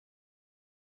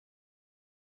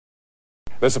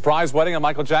The surprise wedding of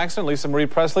Michael Jackson and Lisa Marie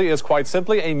Presley is quite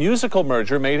simply a musical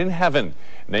merger made in heaven.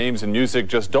 Names in music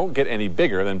just don't get any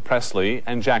bigger than Presley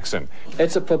and Jackson.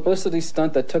 It's a publicity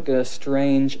stunt that took a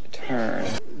strange turn.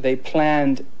 They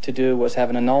planned to do was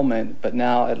have an annulment, but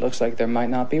now it looks like there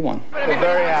might not be one. They're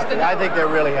very happy. I think they're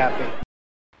really happy.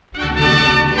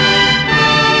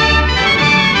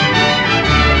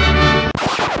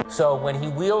 So when he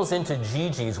wheels into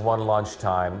Gigi's one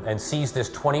lunchtime and sees this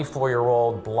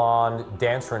 24-year-old blonde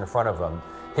dancer in front of him,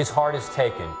 his heart is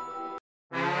taken.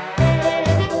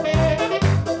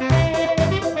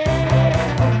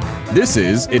 This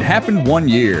is It Happened One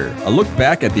Year, a look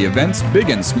back at the events big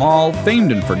and small,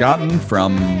 famed and forgotten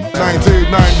from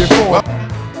 1994.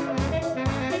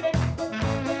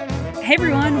 Hey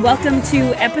everyone, welcome to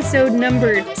episode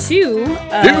number two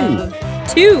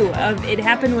of It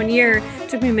Happened One Year. It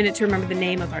took me a minute to remember the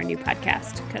name of our new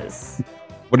podcast because.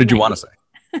 What did you want to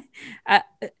say?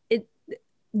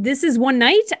 This is one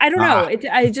night. I don't know.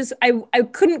 I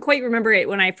couldn't quite remember it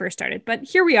when I first started, but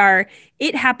here we are.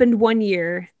 It Happened One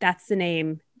Year. That's the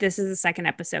name. This is the second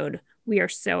episode. We are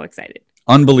so excited.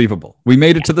 Unbelievable. We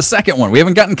made it to the second one. We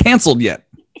haven't gotten canceled yet.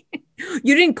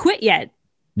 You didn't quit yet.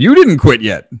 You didn't quit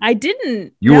yet. I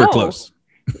didn't. You were close.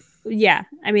 Yeah.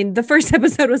 I mean, the first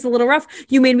episode was a little rough.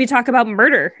 You made me talk about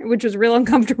murder, which was real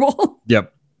uncomfortable.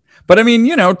 Yep. But I mean,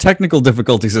 technical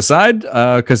difficulties aside,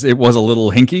 because it was a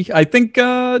little hinky, I think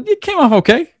it came off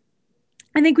okay.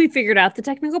 I think we figured out the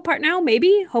technical part now.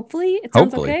 Maybe, hopefully it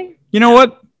sounds okay. You know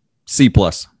what? C+.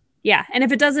 Yeah. And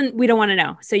if it doesn't, we don't want to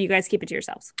know. So you guys keep it to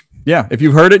yourselves. Yeah. If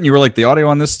you've heard it and you were like, the audio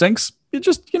on this stinks, you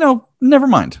just, never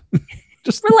mind.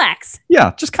 Just relax.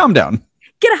 Yeah. Just calm down.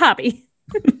 Get a hobby.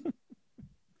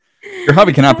 Your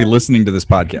hobby cannot be listening to this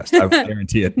podcast. I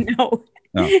guarantee it. No.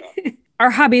 Our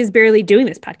hobby is barely doing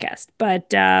this podcast, but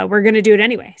we're going to do it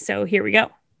anyway. So here we go.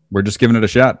 We're just giving it a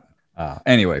shot.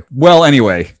 Anyway,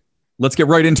 let's get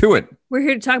right into it. We're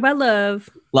here to talk about love.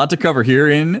 A lot to cover here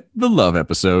in the love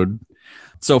episode.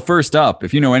 So first up,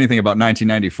 if you know anything about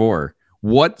 1994,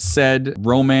 what said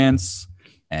romance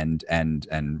and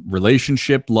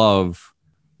relationship love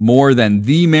more than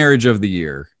the marriage of the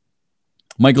year?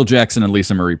 Michael Jackson and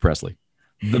Lisa Marie Presley.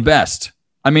 The best.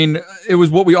 I mean, it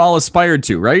was what we all aspired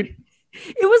to, right?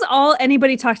 It was all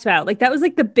anybody talked about. Like, that was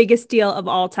like the biggest deal of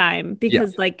all time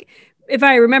because like, if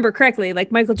I remember correctly,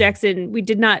 like Michael Jackson, we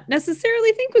did not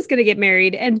necessarily think was going to get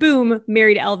married, and boom,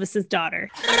 married Elvis's daughter.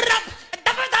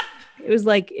 It was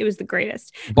the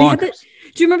greatest. Do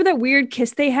you remember that weird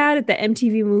kiss they had at the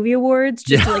MTV Movie Awards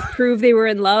just to like prove they were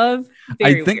in love?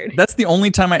 I think weird. That's the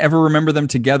only time I ever remember them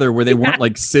together where they weren't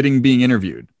like sitting being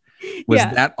interviewed. Was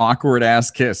that awkward ass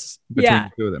kiss between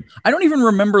the two of them? I don't even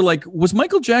remember, like, was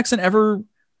Michael Jackson ever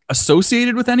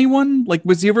associated with anyone? Like,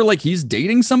 was he ever like he's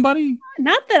dating somebody?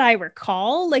 Not that I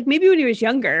recall. Like, maybe when he was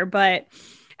younger, but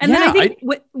then I think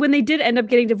when they did end up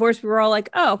getting divorced, we were all like,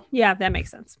 oh yeah, that makes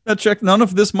sense. That check. None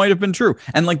of this might have been true.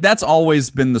 And like, that's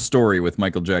always been the story with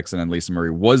Michael Jackson and Lisa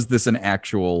Marie. Was this an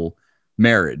actual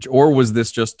marriage, or was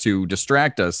this just to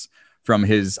distract us from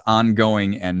his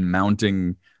ongoing and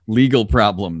mounting legal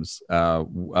problems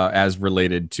as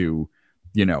related to,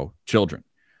 children?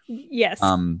 Yes.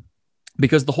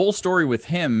 Because the whole story with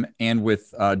him and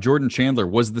with Jordan Chandler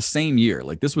was the same year.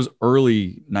 Like, this was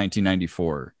early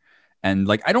 1994. And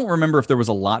like, I don't remember if there was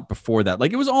a lot before that.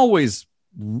 Like, it was always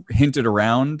hinted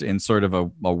around in sort of a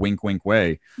wink, wink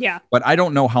way. Yeah. But I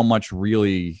don't know how much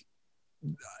really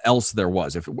else there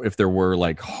was, if there were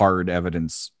like hard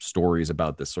evidence stories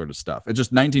about this sort of stuff. It's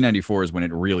just 1994 is when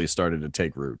it really started to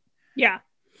take root. Yeah.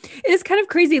 It's kind of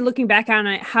crazy looking back on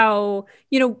it, how,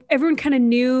 everyone kind of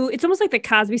knew. It's almost like the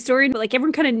Cosby story, but like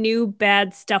everyone kind of knew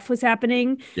bad stuff was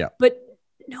happening. Yeah. But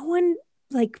no one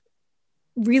like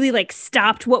really like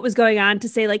stopped what was going on to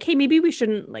say like, hey, maybe we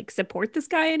shouldn't like support this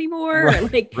guy anymore. Right. Or,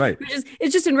 like, right.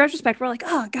 It's just in retrospect, we're like,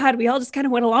 oh God, we all just kind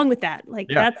of went along with that. Like,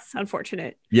 that's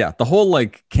unfortunate. Yeah. The whole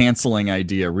like canceling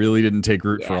idea really didn't take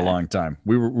root for a long time.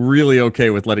 We were really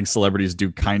okay with letting celebrities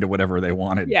do kind of whatever they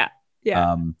wanted. Yeah.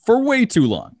 Yeah. For way too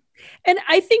long. And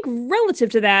I think relative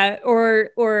to that,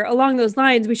 or along those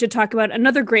lines, we should talk about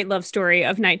another great love story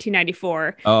of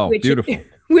 1994. Oh, beautiful.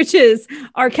 Which is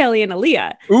R. Kelly and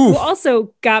Aaliyah, Oof. who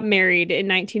also got married in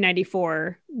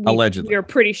 1994. Allegedly. We're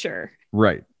pretty sure.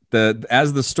 Right.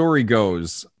 As the story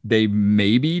goes, they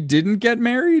maybe didn't get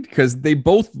married because they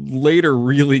both later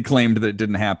really claimed that it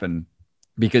didn't happen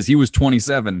because he was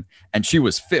 27 and she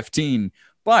was 15.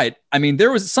 But I mean,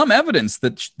 there was some evidence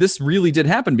that this really did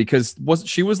happen because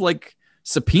she was like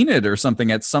subpoenaed or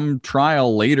something at some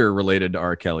trial later related to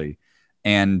R. Kelly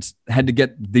and had to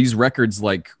get these records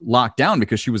like locked down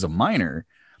because she was a minor.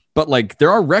 But like there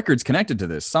are records connected to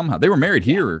this somehow. They were married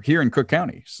here in Cook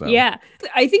County. So yeah,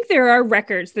 I think there are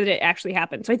records that it actually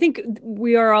happened. So I think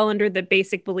we are all under the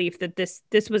basic belief that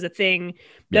this was a thing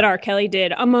that R. Kelly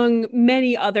did, among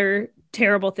many other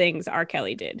terrible things R.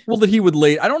 Kelly did. Well, that he would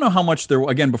I don't know how much there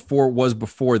again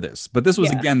before this, but this was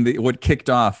again what kicked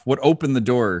off, what opened the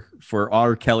door for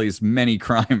R. Kelly's many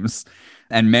crimes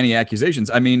and many accusations.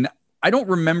 I mean, I don't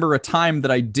remember a time that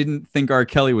I didn't think R.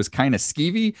 Kelly was kind of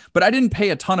skeevy, but I didn't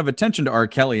pay a ton of attention to R.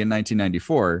 Kelly in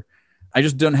 1994. I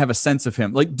just don't have a sense of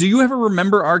him. Like, do you ever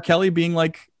remember R. Kelly being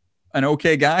like an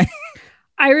okay guy?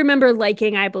 I remember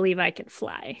liking I Believe I Can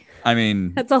Fly. I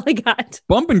mean, that's all I got.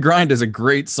 Bump and Grind is a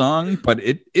great song, but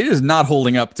it is not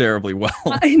holding up terribly well.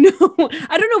 I know.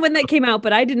 I don't know when that came out,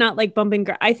 but I did not like Bump and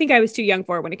Grind. I think I was too young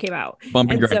for it when it came out. Bump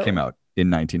and Grind came out in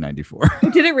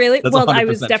 1994. Did it really? Well, I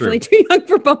was definitely too young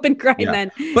for Bump and Grind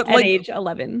then, but at age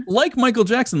 11. Like Michael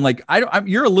Jackson, like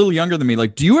you're a little younger than me.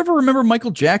 Like, do you ever remember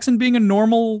Michael Jackson being a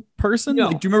normal person? No.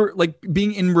 Like, do you remember like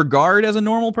being in regard as a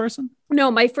normal person? No,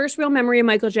 my first real memory of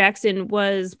Michael Jackson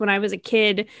was when I was a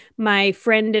kid. My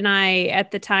friend and I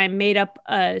at the time made up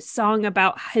a song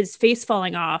about his face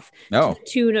falling off to the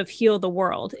tune of Heal the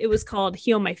World. It was called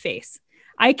Heal My Face.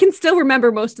 I can still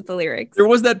remember most of the lyrics. There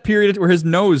was that period where his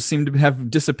nose seemed to have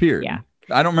disappeared. Yeah.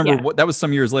 I don't remember what that was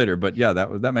some years later, but yeah,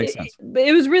 that makes sense.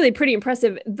 It was really pretty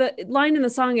impressive. The line in the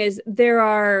song is there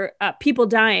are people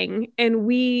dying, and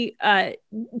we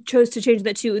chose to change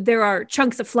that to there are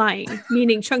chunks of flying,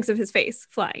 meaning chunks of his face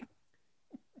flying.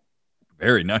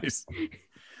 Very nice.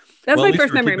 That's my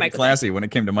first memory of Michael. Classy when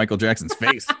it came to Michael Jackson's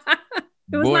face.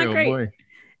 It was not great. Boy.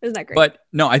 Isn't that great? But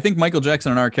no, I think Michael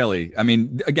Jackson and R. Kelly, I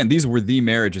mean, again, these were the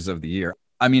marriages of the year.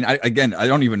 I mean, I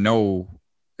don't even know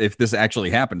if this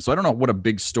actually happened. So I don't know what a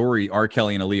big story R.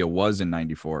 Kelly and Aaliyah was in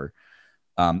 94.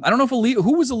 I don't know if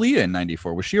who was Aaliyah in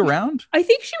 94? Was she around? I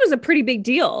think she was a pretty big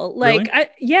deal. Like,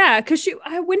 really? Because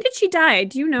when did she die?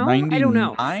 Do you know? I don't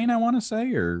know. 99, I want to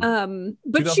say, or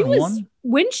but 2001?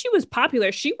 When she was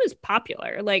popular,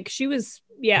 Like she was,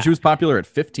 She was popular at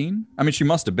 15. I mean, she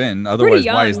must have been. Otherwise,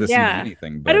 why is this even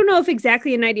anything? But I don't know if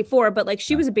exactly in 94, but like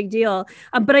she was a big deal.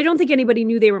 But I don't think anybody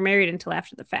knew they were married until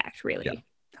after the fact, really. Yeah.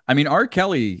 I mean, R.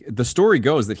 Kelly, the story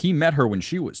goes that he met her when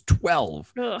she was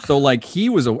 12. Ugh. So like he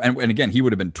was, and again, he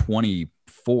would have been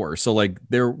 24. So like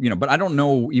but I don't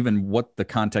know even what the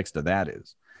context of that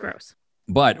is. Gross.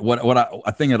 But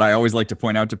a thing that I always like to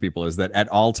point out to people is that at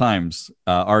all times,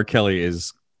 R. Kelly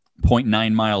is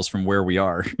 0.9 miles from where we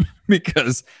are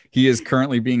because he is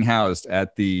currently being housed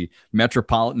at the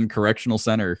Metropolitan Correctional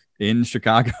Center in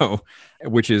Chicago,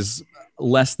 which is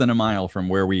less than a mile from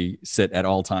where we sit at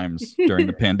all times during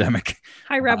the pandemic.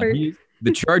 Hi, Robert.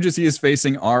 The charges he is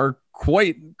facing are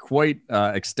quite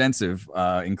extensive,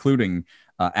 including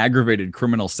aggravated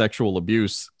criminal sexual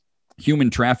abuse,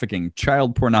 human trafficking,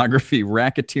 child pornography,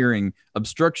 racketeering,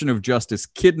 obstruction of justice,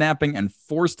 kidnapping, and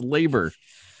forced labor.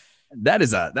 That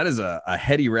is a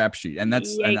heady rap sheet, and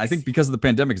I think because of the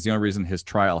pandemic is the only reason his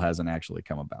trial hasn't actually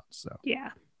come about. So yeah,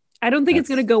 I don't think it's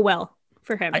going to go well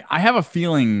for him. I have a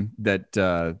feeling that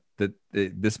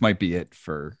this might be it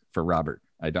for Robert.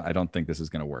 I don't think this is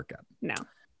going to work out. No,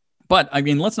 but I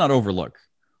mean, let's not overlook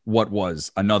what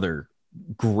was another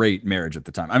great marriage at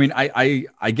the time. I mean, I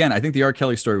think the R.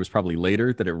 Kelly story was probably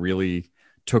later that it really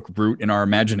took root in our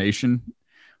imagination,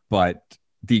 but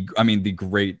the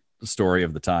great story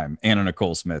of the time, Anna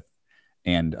Nicole Smith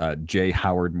and J.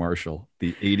 Howard Marshall,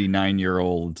 the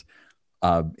 89-year-old.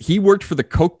 He worked for the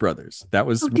Koch brothers. That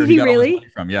was where he got all his money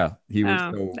from. Yeah, he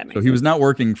was. So he was not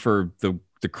working for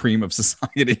the cream of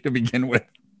society to begin with.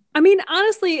 I mean,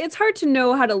 honestly, it's hard to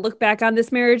know how to look back on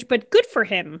this marriage, but good for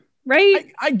him,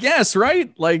 right? I guess,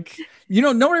 right? Like,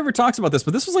 no one ever talks about this,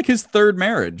 but this was like his third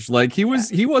marriage. Like he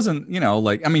wasn't,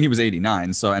 like, I mean, he was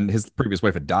 89. So, and his previous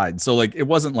wife had died. So like, it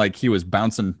wasn't like he was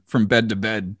bouncing from bed to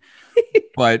bed,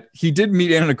 but he did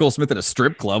meet Anna Nicole Smith at a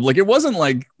strip club. Like, it wasn't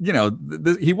like,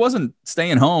 he wasn't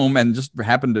staying home and just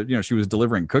happened to, she was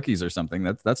delivering cookies or something.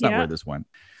 That's not where this went.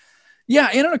 Yeah.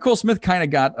 Anna Nicole Smith kind of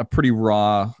got a pretty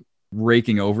raw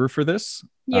raking over for this.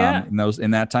 Yeah.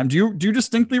 In that time. Do you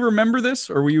distinctly remember this,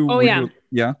 or were you?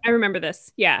 Yeah. I remember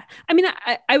this. Yeah. I mean,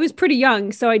 I was pretty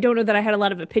young, so I don't know that I had a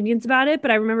lot of opinions about it,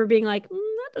 but I remember being like,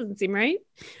 that doesn't seem right.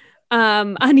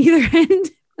 On either end.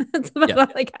 That's about all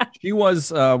I got. She was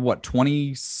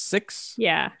 26?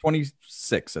 Yeah.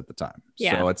 26 at the time.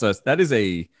 Yeah. So that is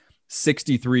a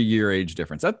 63-year age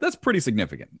difference. That's pretty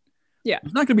significant. Yeah.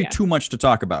 There's not going to be too much to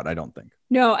talk about, I don't think.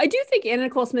 No, I do think Anna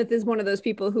Nicole Smith is one of those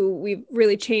people who we've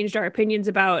really changed our opinions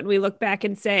about. And we look back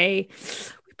and say,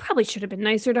 we probably should have been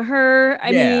nicer to her.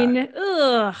 I mean,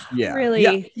 ugh,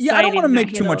 really. Yeah. I don't want to make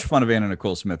too handle. much fun of Anna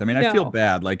Nicole Smith. I mean, I No. feel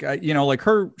bad. Like, like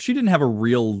she didn't have a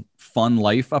real fun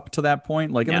life up to that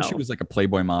point. Like, and then she No. was like a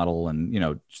Playboy model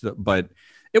and, but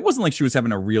it wasn't like she was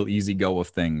having a real easy go of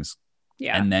things.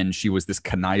 Yeah. And then she was this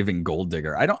conniving gold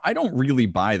digger. I don't really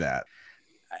buy that.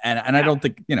 And I don't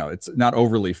think, it's not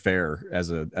overly fair as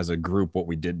a group what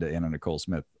we did to Anna Nicole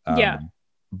Smith.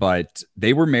 But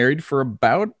they were married for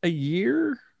about a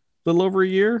little over a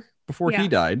year before he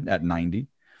died at 90.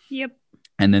 Yep.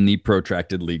 And then the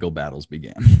protracted legal battles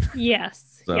began.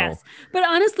 Yes. So- Yes. But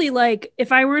honestly, like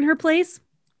if I were in her place,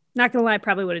 not gonna lie, I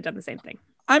probably would have done the same thing.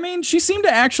 I mean, she seemed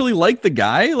to actually like the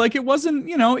guy. Like it wasn't,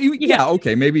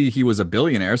 okay, maybe he was a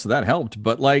billionaire, so that helped.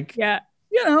 But like,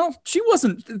 she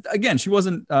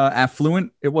wasn't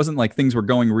affluent. It wasn't like things were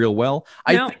going real well.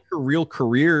 I think her real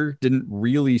career didn't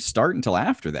really start until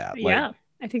after that. Yeah,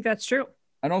 I think that's true.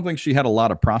 I don't think she had a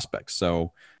lot of prospects.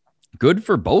 So good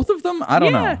for both of them. I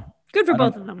don't know. Good for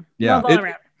both of them. Yeah. Love all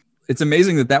around. It's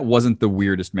amazing that wasn't the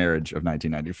weirdest marriage of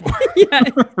 1994.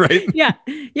 Yeah. Right. Yeah.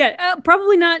 Yeah.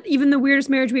 Probably not even the weirdest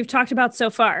marriage we've talked about so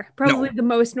far. Probably the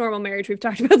most normal marriage we've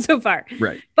talked about so far.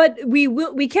 Right. But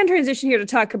we can transition here to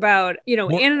talk about,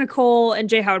 Anna Nicole and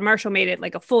J. Howard Marshall made it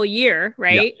like a full year,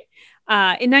 right?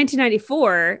 Yeah. In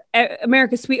 1994,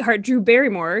 America's sweetheart Drew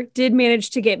Barrymore did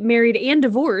manage to get married and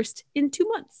divorced in 2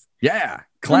 months. Yeah.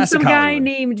 Classic From some guy Hollywood.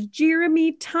 named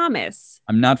Jeremy Thomas.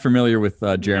 I'm not familiar with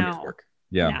Jeremy's work.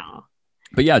 Yeah. No.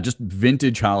 But yeah, just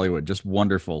vintage Hollywood, just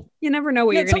wonderful. You never know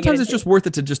what you're going to get. Sometimes it's just worth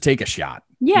it to just take a shot.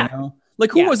 Yeah.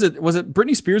 Like who was it? Was it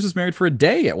Britney Spears was married for a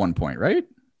day at one point, right?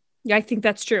 Yeah, I think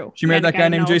that's true. She married that guy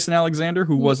named Jason Alexander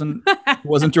who wasn't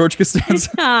George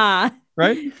Costanza, right?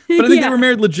 But I think they were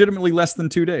married legitimately less than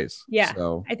 2 days. Yeah.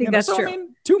 So I think that's true. I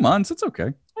mean, 2 months, it's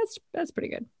okay. That's pretty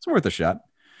good. It's worth a shot.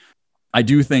 I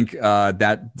do think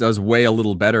that does weigh a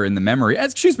little better in the memory,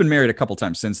 as she's been married a couple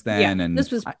times since then. Yeah, and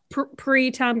this was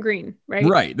pre Tom Green, right?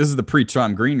 Right. This is the pre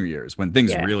Tom Green years when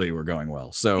things really were going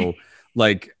well. So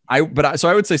like I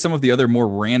would say some of the other more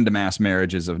random ass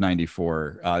marriages of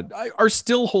 94 are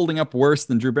still holding up worse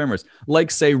than Drew Barrymore's,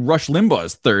 like say Rush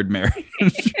Limbaugh's third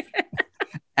marriage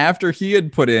after he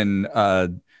had put in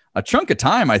a chunk of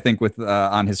time, I think, with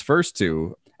on his first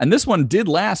two. And this one did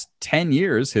last 10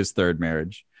 years, his third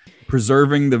marriage.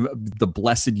 Preserving the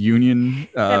blessed union.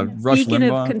 Rush Speaking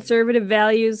Limbaugh. of conservative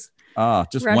values,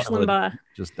 just Rush one of the- Limbaugh.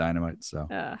 just dynamite. So,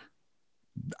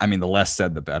 I mean, the less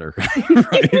said, the better.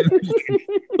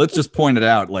 Let's just point it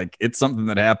out. Like it's something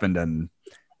that happened, and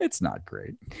it's not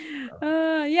great.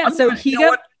 So he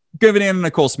got giving Anna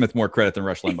Nicole Smith more credit than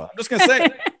Rush Limbaugh. I'm just gonna say,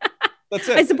 that's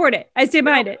it. I support it. I stand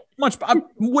behind it. I'm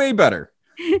way better.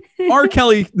 R.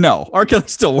 Kelly, no. R.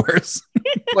 Kelly's still worse,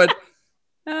 but.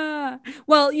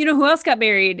 Well, you know who else got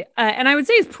married, and I would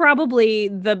say is probably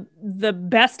the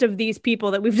best of these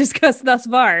people that we've discussed thus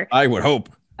far. I would hope.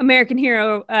 American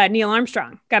hero Neil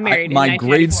Armstrong got married. My in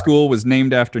grade school was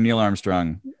named after Neil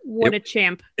Armstrong. What a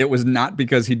champ! It was not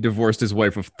because he divorced his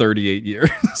wife of 38 years.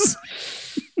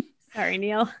 Sorry,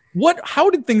 Neil. How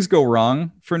did things go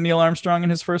wrong for Neil Armstrong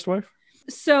and his first wife?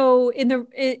 So in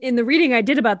the reading I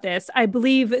did about this, I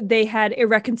believe they had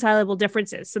irreconcilable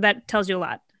differences. So that tells you a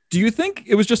lot. Do you think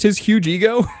it was just his huge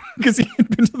ego because he had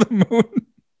been to the moon?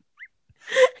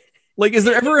 Like, is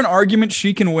there ever an argument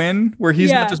she can win where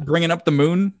he's not just bringing up the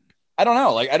moon? I don't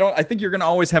know. I think you're going to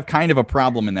always have kind of a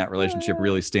problem in that relationship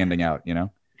really standing out, you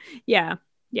know? Yeah.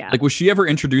 Yeah. Like, was she ever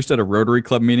introduced at a Rotary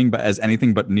Club meeting as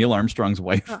anything but Neil Armstrong's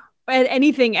wife?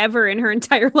 Anything ever in her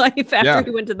entire life after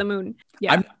he went to the moon.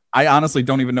 Yeah. I honestly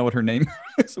don't even know what her name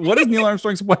is. What is Neil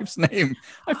Armstrong's wife's name?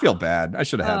 I feel bad. I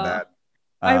should have had that.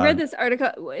 I read this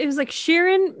article. It was like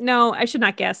Sharon. No, I should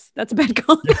not guess. That's a bad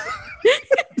call.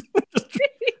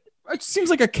 It seems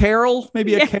like a Carol,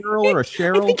 maybe a Carol or a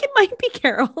Cheryl. I think it might be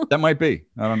Carol. That might be.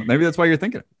 I don't know. Maybe that's why you're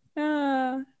thinking.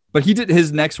 But he did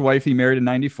his next wife. He married in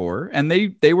 94, and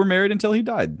they were married until he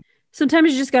died.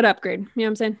 Sometimes you just got to upgrade. You know what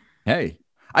I'm saying? Hey,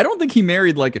 I don't think he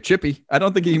married like a chippy. I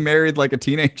don't think he married like a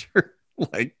teenager.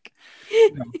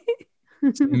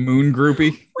 Moon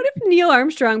groupie. What if Neil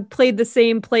Armstrong played the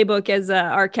same playbook as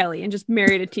R. Kelly and just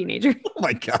married a teenager? Oh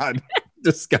my God.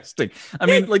 Disgusting. I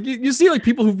mean, like you see like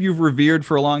people who you've revered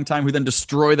for a long time who then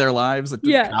destroy their lives. Like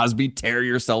Cosby, tear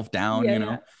yourself down, you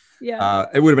know? Yeah.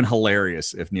 It would have been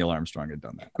hilarious if Neil Armstrong had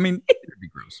done that. I mean, it would be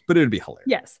gross, but it would be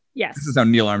hilarious. Yes. This is how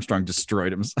Neil Armstrong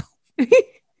destroyed himself.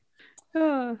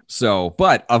 So,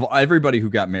 but of everybody who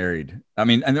got married, I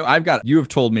mean, I know you have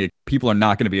told me people are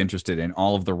not going to be interested in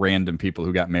all of the random people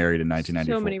who got married in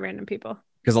 1994. So many random people.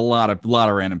 Because a lot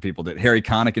of random people did. Harry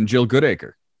Connick and Jill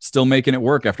Goodacre still making it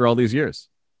work after all these years.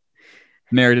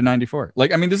 married in 94.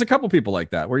 Like, I mean, there's a couple people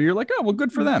like that where you're like, oh, well,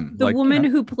 good for them. The like, woman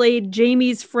who played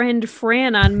Jamie's friend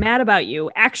Fran on Mad About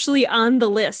You, actually on the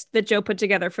list that Joe put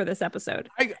together for this episode.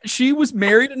 She was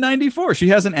married in 94. She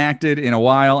hasn't acted in a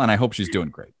while, and I hope she's doing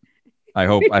great. I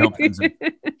hope things are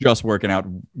just working out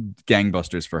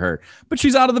gangbusters for her. But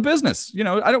she's out of the business. You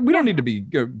know, we don't need to be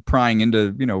prying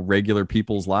into, you know, regular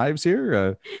people's lives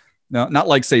here. No, not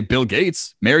like, say, Bill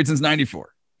Gates, married since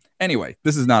 94. Anyway,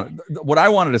 this is not what I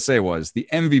wanted to say. Was the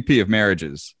MVP of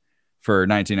marriages for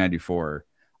 1994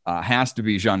 has to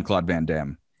be Jean-Claude Van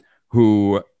Damme,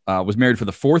 who was married for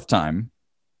the 4th time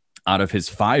out of his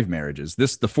 5 marriages. The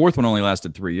 4th one only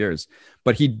lasted 3 years,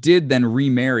 but he did then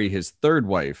remarry his 3rd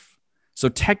wife. So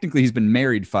technically he's been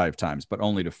married 5 times, but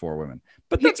only to 4 women.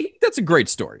 But that's a great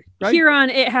story, right? Here on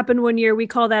It Happened One Year, we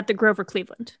call that the Grover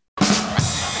Cleveland.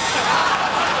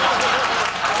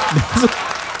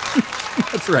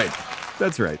 That's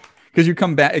right. Because you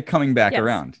come back, coming back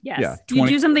around. Yes. Yeah. You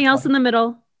do something else in the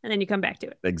middle, and then you come back to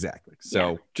it. Exactly.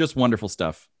 So just wonderful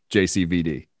stuff.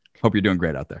 JCVD. Hope you're doing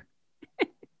great out there.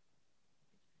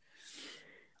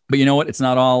 But you know what? It's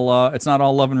not all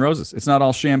love and roses. It's not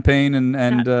all champagne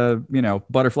and you know,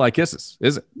 butterfly kisses,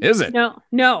 is it? Is it?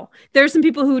 No. There's some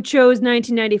people who chose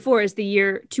 1994 as the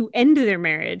year to end their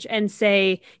marriage and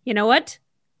say, you know what?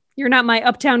 You're not my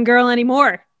uptown girl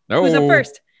anymore. Who's up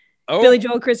first? Billy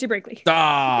Joel, Christy Brinkley.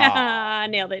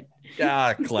 Nailed it.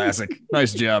 Classic.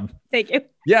 Nice job. Thank you.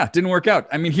 Yeah, didn't work out.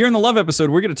 I mean, here in the love episode,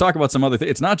 we're going to talk about some other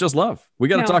things. It's not just love. We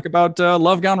got to talk about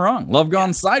love gone wrong, love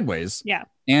gone sideways. Yeah.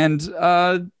 And,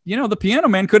 you know, the Piano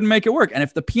Man couldn't make it work. And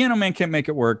if the Piano Man can't make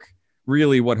it work,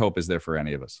 really, what hope is there for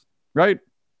any of us? Right?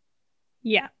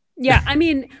 Yeah. Yeah. I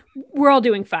mean, we're all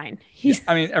doing fine.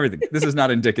 I mean, everything. This is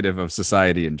not indicative of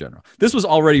society in general. This was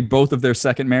already both of their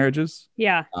second marriages.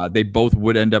 Yeah. They both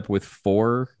would end up with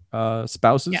 4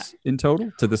 spouses in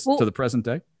total to the present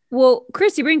day. Well,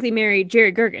 Christy Brinkley married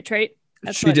Jerry Gergich, right?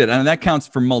 She did, and that counts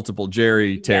for multiple.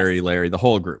 Jerry, Terry, Larry, the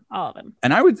whole group. All of them.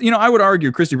 And I would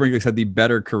argue Christy Brinkley's had the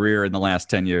better career in the last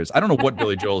 10 years. I don't know what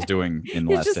Billy Joel's doing in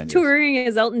the last 10 years. He's just touring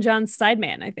as Elton John's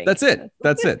sideman, I think. That's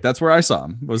it. That's where I saw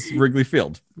him, was Wrigley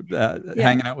Field,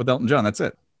 hanging out with Elton John. That's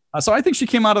it. So I think she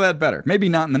came out of that better. Maybe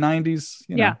not in the 90s,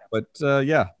 you know, but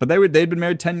but they'd been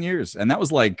married 10 years, and that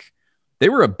was like, they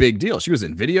were a big deal. She was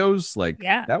in videos, like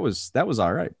that was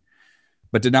all right,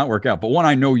 but did not work out. But one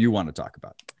I know you want to talk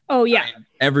about. Oh yeah,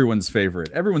 everyone's favorite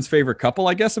couple,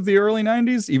 I guess, of the early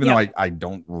 90s, even though I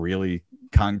don't really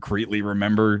concretely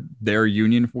remember their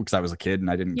union because I was a kid and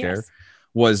I didn't care,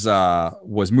 was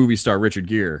movie star Richard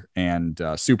Gere and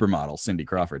supermodel Cindy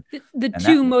Crawford. The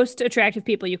two most attractive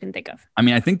people you can think of. I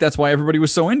mean, I think that's why everybody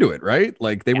was so into it, right?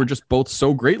 Like they were just both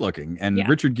so great looking. And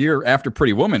Richard Gere, after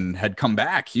Pretty Woman, had come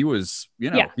back. He was,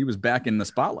 he was back in the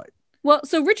spotlight. Well,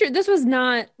 so this was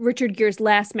not Richard Gere's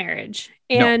last marriage.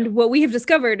 And what we have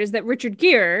discovered is that Richard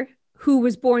Gere, who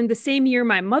was born the same year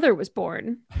my mother was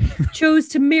born, chose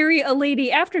to marry a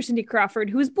lady after Cindy Crawford,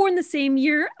 who was born the same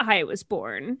year I was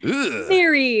born. Ugh.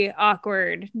 Very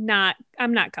awkward.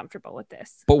 I'm not comfortable with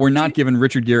this. But we're not giving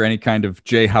Richard Gere any kind of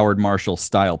J. Howard Marshall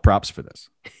style props for this.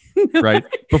 Right?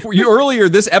 Before earlier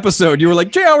this episode, you were like,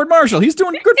 J. Howard Marshall, he's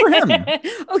doing good for him.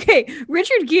 Okay.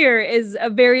 Richard Gere is a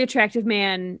very attractive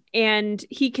man and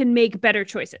he can make better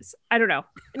choices. I don't know.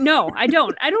 No, I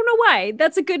don't. I don't know why.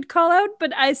 That's a good call out,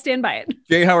 but I stand by it.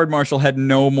 J. Howard Marshall had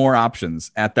no more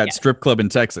options at that strip club in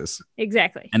Texas.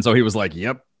 Exactly. And so he was like,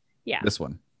 yep, this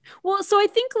one. Well, so I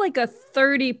think like a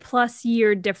 30+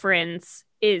 year difference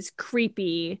is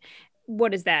creepy.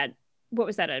 What is that? What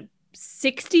was that? A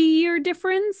 60-year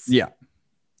difference? Yeah.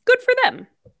 Good for them.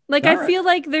 Like, I feel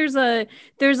like there's a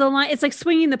line. It's like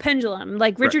swinging the pendulum.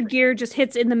 Like Richard Gere just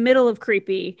hits in the middle of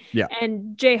creepy. Yeah.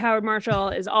 And J. Howard Marshall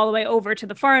is all the way over to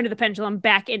the far end of the pendulum,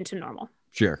 back into normal.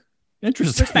 Sure.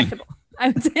 Interesting. Respectable, I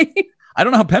would say. I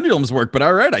don't know how pendulums work, but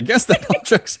all right. I guess that all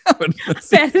checks out.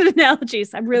 Bad at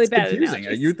analogies. I'm really bad confusing. at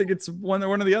analogies. You think it's one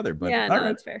or the other, but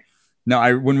that's fair.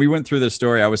 No, when we went through this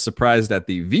story, I was surprised at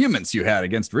the vehemence you had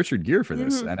against Richard Gere for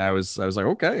this. And I was like,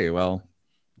 okay, well,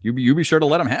 you be sure to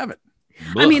let him have it.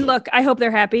 I mean, look, I hope they're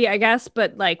happy, I guess,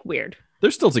 but like weird. They're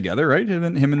still together, right?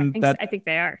 I think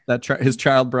they are. His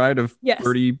child bride of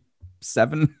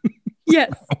 37.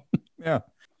 Yes. Yeah.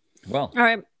 Well. All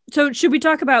right. So should we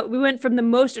talk about, we went from the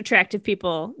most attractive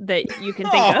people that you can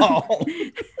think of.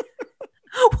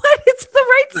 What? It's the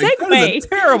right segue. That is a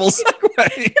terrible segue.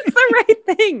 It's the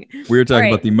right thing. We were talking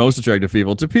about the most attractive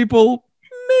people to people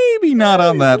maybe not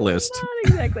on that list.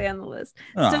 Not exactly on the list.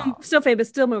 Still famous,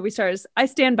 still movie stars. I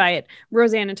stand by it.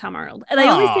 Roseanne and Tom Arnold. And I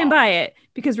only stand by it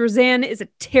because Roseanne is a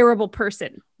terrible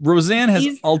person. Roseanne has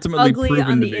He's ultimately ugly proven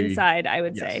on to the be inside, I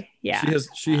would yes. say. Yeah.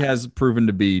 She has proven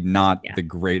to be not Yeah. the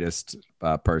greatest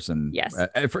person. Yes.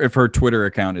 If her Twitter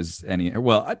account is any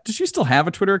does she still have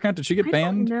a Twitter account? Did she get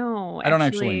banned? No, I don't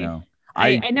actually know.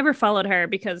 I never followed her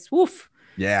because woof.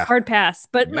 Yeah. Hard pass.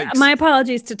 But Yikes. my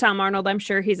apologies to Tom Arnold. I'm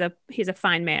sure he's a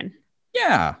fine man.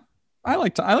 Yeah. I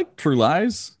like True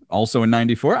Lies. Also in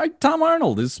 94. Tom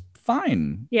Arnold is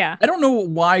fine. Yeah. I don't know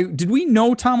why. Did we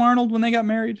know Tom Arnold when they got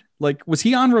married? Like, was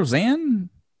he on Roseanne?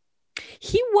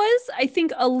 He was, I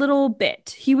think, a little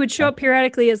bit. He would show up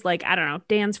periodically as like, I don't know,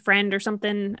 Dan's friend or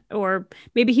something, or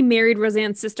maybe he married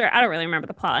Roseanne's sister. I don't really remember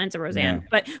the plot lines of Roseanne,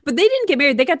 but they didn't get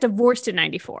married. They got divorced in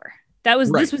 94.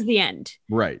 This was the end.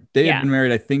 Right. They had been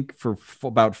married, I think, for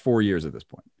about 4 years at this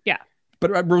point. Yeah.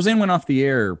 But Roseanne went off the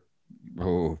air,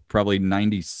 probably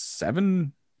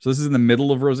 97. So this is in the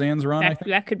middle of Roseanne's run. I think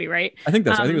That could be right. I think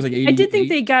it was like 80. I did think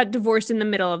they got divorced in the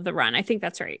middle of the run. I think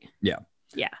that's right. Yeah.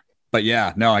 Yeah. But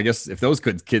yeah, no, I guess if those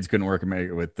kids couldn't work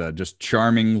with just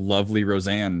charming, lovely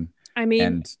Roseanne. I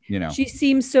mean, and she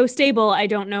seems so stable. I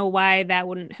don't know why that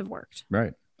wouldn't have worked.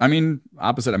 Right. I mean,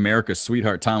 opposite America's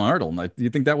sweetheart, Tom Arnold. You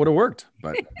think that would have worked,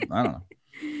 but I don't know.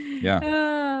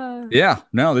 Yeah. Yeah.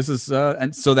 No, this is,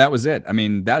 and so that was it. I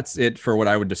mean, that's it for what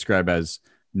I would describe as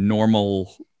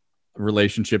normal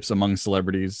relationships among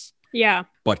celebrities. Yeah.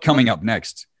 But coming up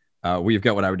next, we've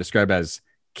got what I would describe as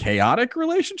chaotic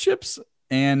relationships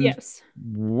and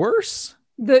worse.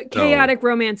 The chaotic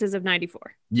romances of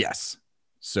 94. Yes.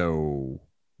 So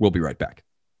we'll be right back.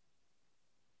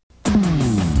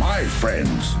 My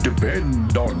friends,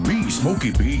 depend on me,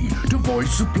 Smokey B, to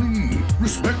voice a plea.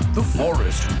 Respect the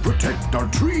forest, protect our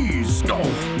trees. Oh,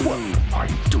 what am I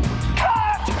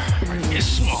doing?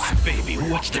 Smoke, baby,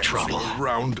 what's the trouble?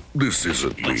 Around, this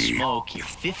isn't me. Smoke, you're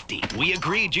 50. We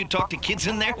agreed you'd talk to kids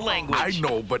in their language. I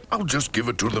know, but I'll just give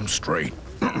it to them straight.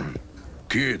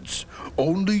 Kids,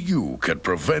 only you can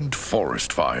prevent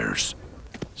forest fires.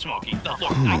 Smokey, look,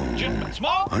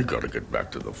 Smoke! I gotta get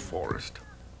back to the forest.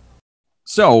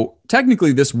 So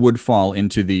technically this would fall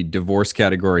into the divorce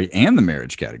category and the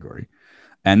marriage category.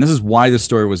 And this is why this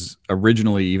story was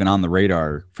originally even on the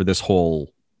radar for this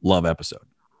whole love episode.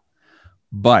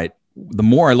 But the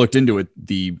more I looked into it,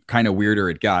 the kind of weirder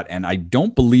it got. And I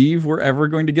don't believe we're ever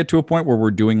going to get to a point where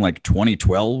we're doing like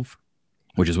 2012,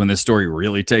 which is when this story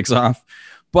really takes off.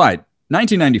 But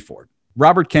 1994,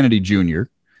 Robert Kennedy Jr.,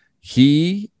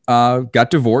 he got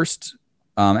divorced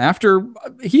after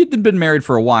he had been married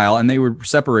for a while, and they were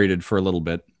separated for a little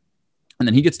bit. And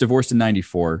then he gets divorced in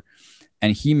 94,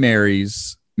 and he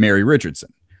marries Mary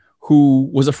Richardson, who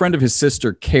was a friend of his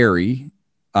sister, Carrie.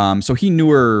 So he knew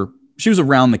her. She was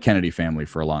around the Kennedy family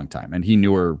for a long time, and he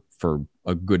knew her for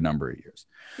a good number of years.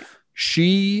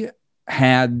 She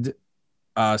had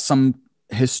some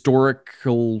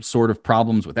historical sort of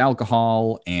problems with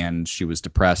alcohol, and she was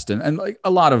depressed and like a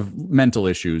lot of mental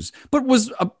issues, but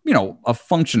was a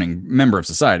functioning member of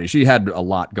society. She had a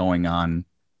lot going on,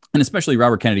 and especially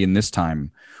Robert Kennedy in this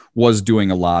time was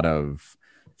doing a lot of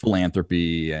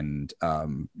philanthropy and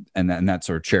that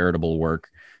sort of charitable work.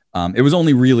 It was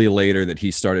only really later that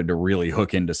he started to really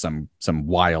hook into some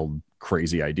wild,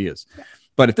 crazy ideas.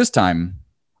 But at this time,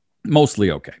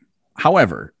 mostly okay.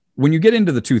 However, when you get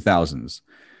into the 2000s,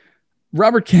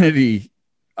 Robert Kennedy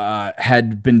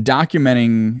had been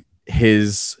documenting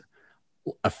his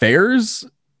affairs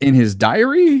in his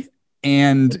diary,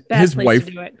 and his wife.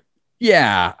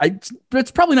 Yeah,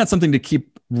 it's probably not something to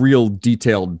keep real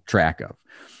detailed track of.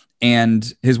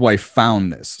 And his wife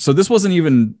found this. So this wasn't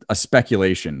even a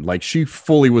speculation. Like, she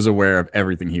fully was aware of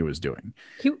everything he was doing.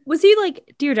 Was he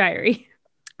like, Dear Diary?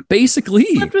 Basically,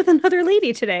 I slept with another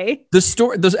lady today. The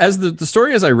story, the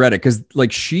story as I read it, because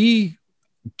like she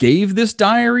gave this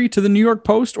diary to the New York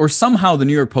Post, or somehow the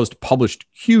New York Post published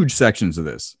huge sections of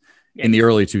this in the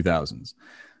early 2000s.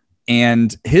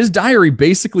 And his diary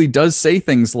basically does say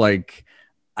things like,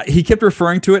 he kept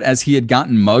referring to it as he had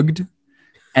gotten mugged.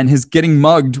 And his getting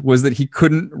mugged was that he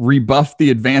couldn't rebuff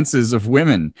the advances of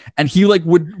women. And he like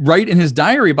would write in his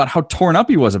diary about how torn up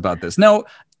he was about this. Now,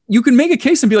 you can make a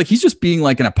case and be like, he's just being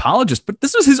like an apologist, but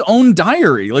this was his own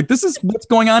diary. Like, this is what's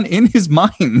going on in his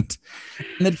mind.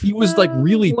 And that he was like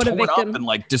really torn up and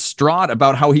like distraught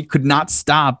about how he could not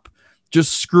stop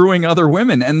just screwing other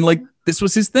women. And like, this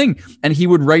was his thing. And he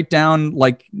would write down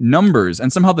like numbers,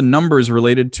 and somehow the numbers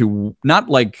related to not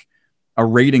like a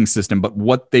rating system, but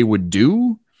what they would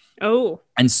do. Oh.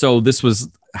 And so this was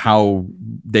how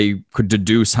they could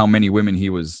deduce how many women he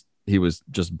was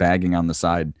just bagging on the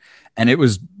side. And it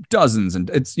was dozens. And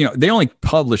it's, they only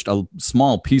published a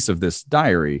small piece of this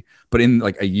diary, but in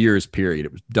like a year's period,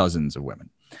 it was dozens of women.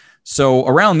 So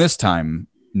around this time,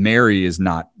 Mary is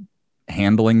not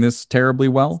handling this terribly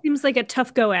well. Seems like a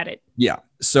tough go at it. Yeah.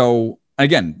 So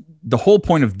again, the whole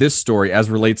point of this story as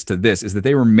relates to this is that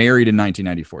they were married in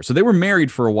 1994. So they were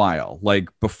married for a while, like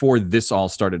before this all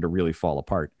started to really fall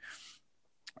apart.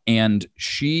 And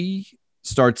she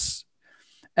starts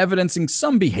evidencing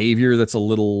some behavior that's a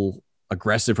little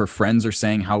aggressive. Her friends are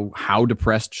saying how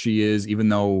depressed she is, even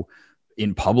though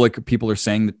in public people are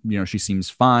saying that, you know, she seems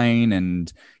fine.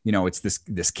 And, you know, it's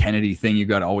this Kennedy thing you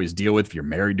got to always deal with if you're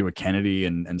married to a Kennedy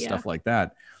and stuff like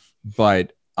that.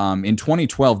 But in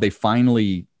 2012, they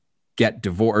finally get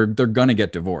divorced. They're gonna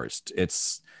get divorced.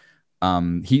 It's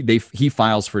he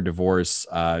files for divorce.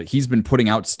 He's been putting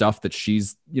out stuff that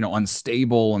she's, you know,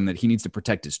 unstable and that he needs to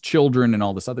protect his children and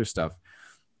all this other stuff.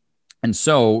 And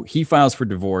so he files for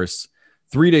divorce.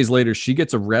 3 days later, she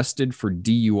gets arrested for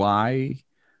DUI.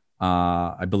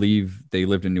 I believe they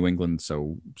lived in New England,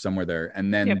 so somewhere there.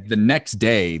 And then the next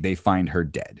day, they find her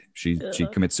dead. She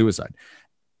commits suicide.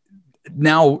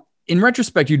 Now, in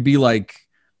retrospect, you'd be like,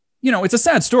 you know, it's a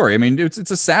sad story. I mean, it's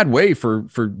a sad way for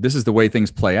this is the way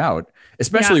things play out,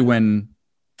 especially when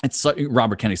it's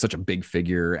Robert Kennedy's such a big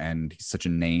figure and he's such a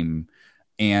name,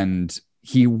 and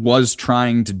he was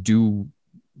trying to do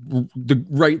the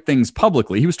right things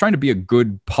publicly. He was trying to be a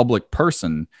good public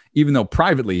person, even though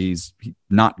privately he's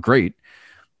not great.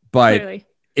 But clearly,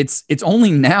 it's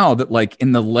only now that, like,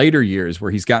 in the later years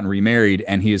where he's gotten remarried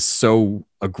and he is so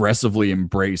aggressively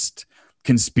embraced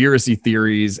conspiracy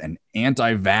theories and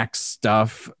anti-vax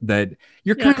stuff that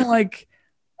you're kind of like,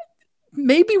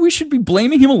 maybe we should be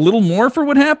blaming him a little more for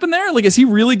what happened there. Like, is he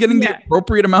really getting the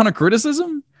appropriate amount of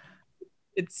criticism?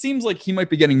 It seems like he might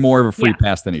be getting more of a free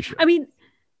pass than he should. I mean,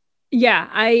 yeah,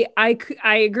 I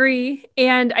agree.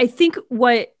 And I think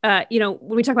what, you know,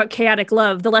 when we talk about chaotic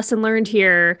love, the lesson learned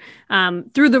here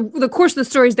through the course of the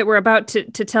stories that we're about to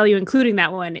tell you, including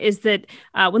that one, is that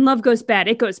when love goes bad,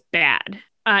 it goes bad.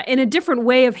 In a different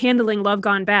way of handling love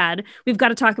gone bad, we've got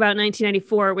to talk about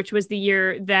 1994, which was the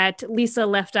year that Lisa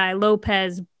Left Eye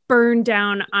Lopez burned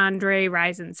down Andre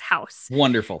Risen's house.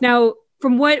 Wonderful. Now,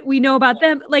 from what we know about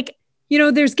them, like, you know,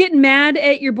 there's getting mad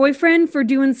at your boyfriend for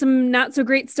doing some not so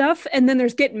great stuff. And then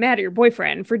there's getting mad at your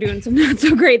boyfriend for doing some not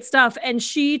so great stuff. And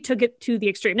she took it to the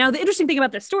extreme. Now, the interesting thing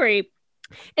about this story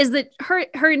is that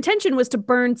her intention was to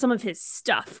burn some of his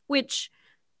stuff, which,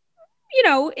 you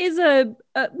know, is a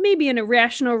maybe an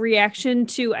irrational reaction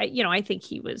to, you know, I think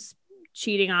he was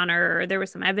cheating on her, or there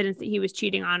was some evidence that he was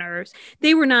cheating on her.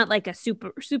 They were not like a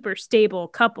super stable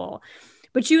couple.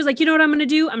 But she was like, you know what I'm going to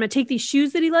do? I'm going to take these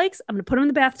shoes that he likes. I'm going to put them in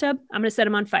the bathtub. I'm going to set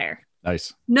them on fire.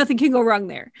 Nice. Nothing can go wrong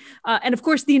there. And of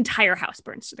course, the entire house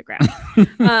burns to the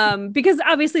ground because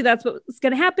obviously that's what's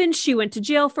going to happen. She went to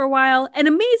jail for a while. And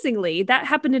amazingly, that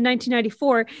happened in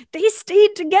 1994. They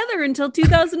stayed together until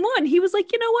 2001. He was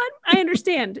like, you know what? I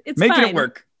understand. It's making fine. It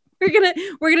work.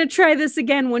 We're gonna try this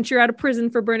again once you're out of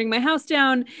prison for burning my house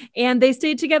down. And they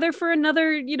stayed together for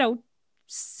another, you know,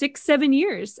 6-7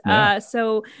 years.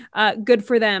 So good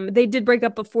for them. They did break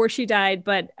up before she died,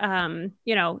 but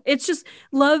you know, it's just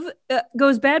love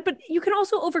goes bad, but you can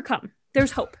also overcome.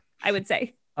 There's hope, I would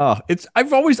say. I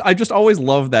just always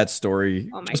love that story.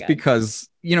 Oh my God. Because,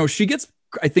 you know, she gets,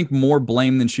 I think, more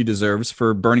blame than she deserves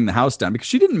for burning the house down because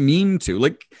she didn't mean to.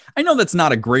 Like, I know that's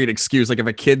not a great excuse. Like, if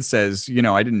a kid says, you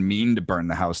know, I didn't mean to burn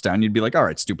the house down, you'd be like, all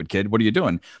right, stupid kid, what are you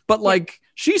doing? But like,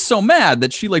 she's so mad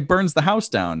that she like burns the house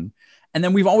down. And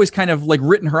then we've always kind of like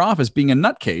written her off as being a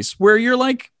nutcase, where you're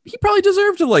like, he probably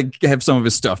deserved to like have some of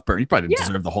his stuff burned. He probably didn't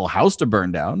deserve the whole house to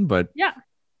burn down, but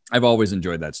I've always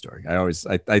enjoyed that story.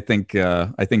 I think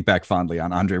back fondly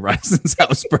on Andre Risen's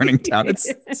house burning down. It's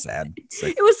sad.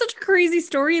 It was such a crazy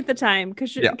story at the time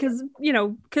because you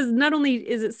know, because not only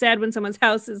is it sad when someone's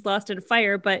house is lost in a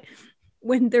fire, but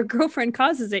when their girlfriend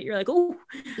causes it, you're like, oh,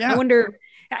 I wonder.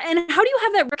 And how do you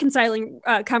have that reconciling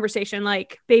conversation?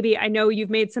 Like, baby, I know you've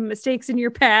made some mistakes in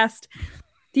your past.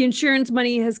 The insurance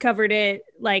money has covered it.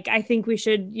 Like, I think we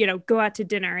should, you know, go out to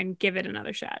dinner and give it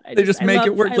another shot. I make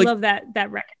it work. I love that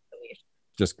reconciliation.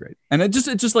 Just great. And it's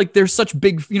just like, there's such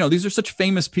big, you know, these are such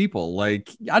famous people. Like,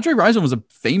 Andre Rison was a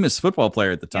famous football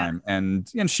player at the time.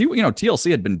 And she, you know, TLC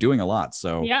had been doing a lot.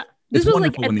 So this was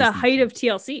like at the height of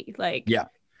TLC. Like,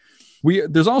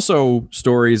 there's also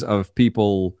stories of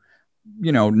people,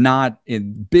 you know, not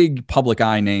in big public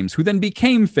eye names who then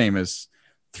became famous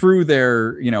through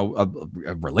their, you know,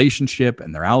 a relationship,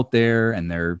 and they're out there and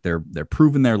they're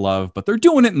proving their love, but they're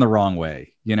doing it in the wrong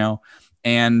way, you know?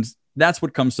 And that's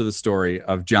what comes to the story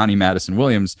of Johnny Madison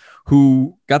Williams,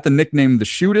 who got the nickname the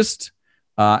Shootist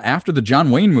after the John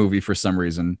Wayne movie for some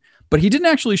reason, but he didn't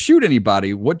actually shoot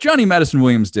anybody. What Johnny Madison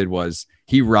Williams did was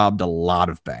he robbed a lot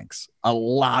of banks, So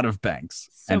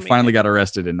and many. finally got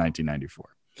arrested in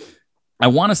 1994. I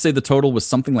want to say the total was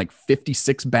something like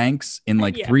 56 banks in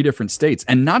like 3 different states,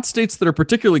 and not states that are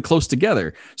particularly close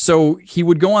together. So he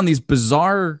would go on these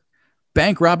bizarre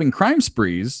bank robbing crime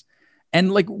sprees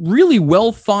and like really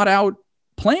well thought out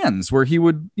plans where he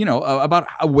would, about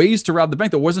ways to rob the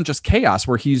bank that wasn't just chaos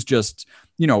where he's just,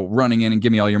 running in and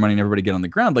give me all your money and everybody get on the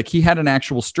ground. Like he had an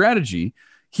actual strategy.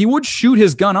 He would shoot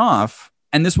his gun off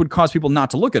and this would cause people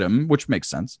not to look at him, which makes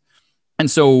sense. And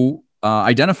so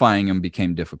identifying him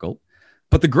became difficult.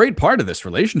 But the great part of this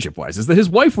relationship-wise is that his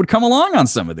wife would come along on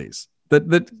some of these.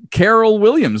 That Carol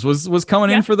Williams was coming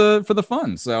in for the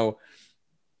fun. So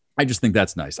I just think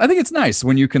that's nice. I think it's nice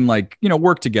when you can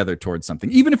work together towards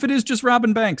something, even if it is just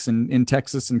robbing banks in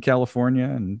Texas and California,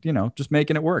 and just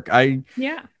making it work. I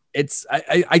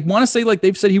want to say like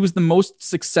they've said he was the most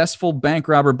successful bank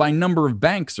robber by number of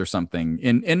banks or something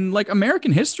in like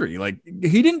American history. Like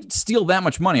he didn't steal that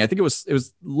much money. I think it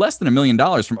was less than $1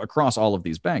 million from across all of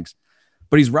these banks.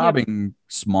 But he's robbing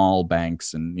small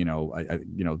banks and,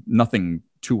 nothing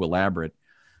too elaborate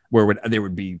where there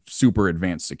would be super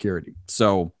advanced security.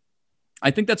 So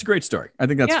I think that's a great story. I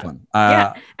think that's fun.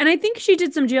 And I think she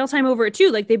did some jail time over it too.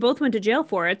 Like they both went to jail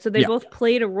for it. So they both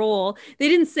played a role. They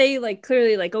didn't say like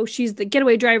clearly like, oh, she's the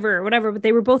getaway driver or whatever, but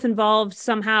they were both involved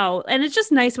somehow. And it's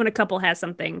just nice when a couple has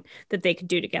something that they could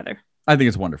do together. I think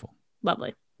it's wonderful.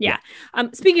 Lovely. Yeah.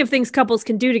 Speaking of things couples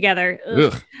can do together,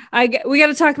 we got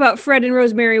to talk about Fred and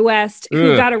Rosemary West,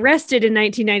 who got arrested in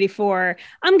 1994.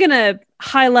 I'm going to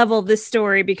high level this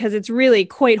story because it's really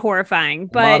quite horrifying.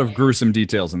 But a lot of gruesome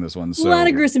details in this one. A lot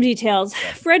of gruesome details.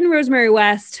 Fred and Rosemary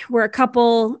West were a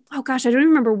couple. Oh, gosh, I don't even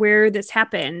remember where this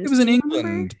happened. It was in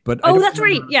England. But that's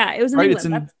right. Yeah, it was in England. It's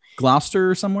in Gloucester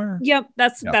or somewhere. Yep,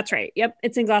 that's right. Yep,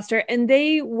 it's in Gloucester. And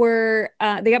they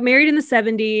got married in the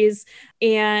 70s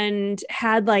and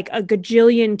had like a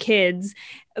gajillion kids.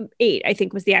 8, I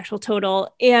think, was the actual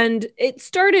total. And it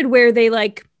started where they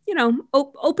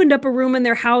opened up a room in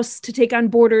their house to take on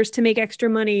boarders to make extra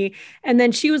money. And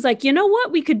then she was like, you know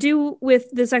what we could do with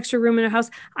this extra room in a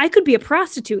house? I could be a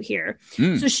prostitute here.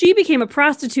 So she became a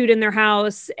prostitute in their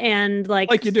house and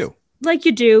like you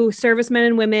do, servicemen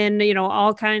and women,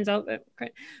 all kinds of.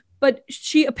 But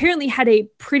she apparently had a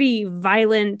pretty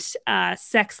violent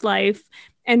sex life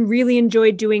and really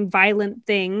enjoyed doing violent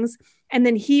things. And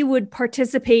then he would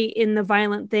participate in the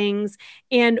violent things.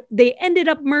 And they ended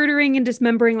up murdering and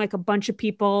dismembering like a bunch of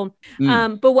people.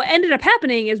 But what ended up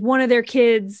happening is one of their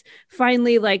kids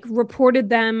finally reported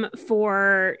them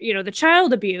for, the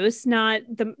child abuse, not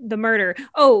the murder.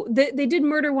 Oh, they did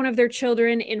murder one of their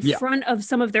children in front of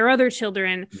some of their other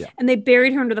children. And they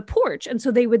buried her under the porch. And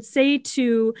so they would say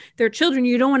to their children,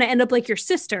 you don't want to end up like your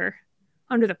sister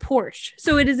under the porch.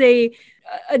 So it is a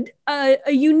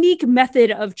unique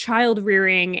method of child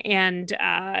rearing and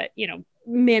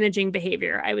managing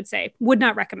behavior, I would say. Would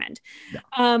not recommend.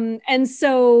 And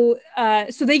so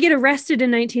they get arrested in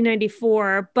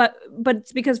 1994, but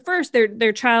it's because first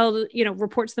their child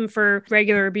reports them for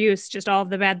regular abuse, just all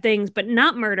of the bad things, but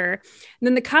not murder. And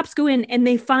then the cops go in and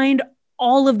they find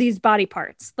all of these body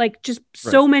parts, like just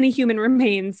so many human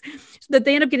remains, so that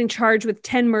they end up getting charged with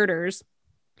 10 murders.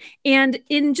 And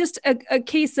in just a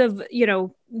case of,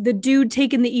 the dude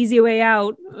taking the easy way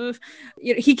out,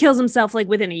 he kills himself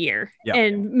within a year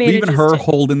and manages leaving her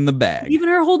holding the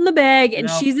bag. And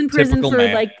she's in prison for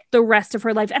the rest of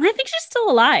her life. And I think she's still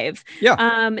alive.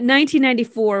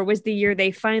 1994 was the year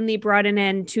they finally brought an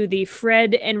end to the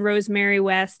Fred and Rosemary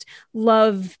West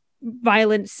love,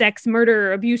 violent sex,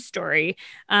 murder, abuse story.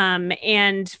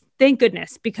 And thank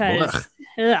goodness, because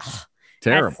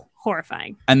terrible.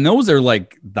 Horrifying. And those are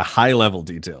the high level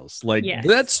details.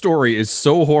 That story is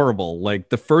so horrible.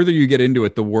 The further you get into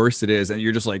it, the worse it is. And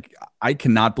you're just I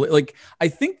cannot believe, I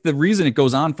think the reason it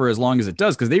goes on for as long as it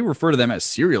does, because they refer to them as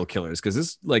serial killers, because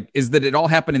this is that it all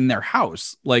happened in their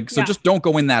house. Just don't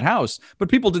go in that house. But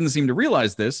people didn't seem to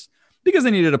realize this because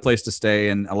they needed a place to stay.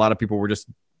 And a lot of people were just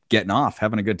getting off,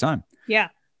 having a good time. Yeah.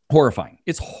 Horrifying.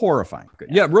 It's horrifying.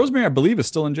 Yeah, Rosemary, I believe, is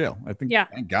still in jail. I think. Yeah,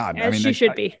 thank God. As she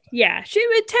should be. Yeah, she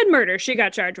had 10 murders she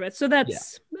got charged with. So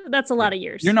that's a lot of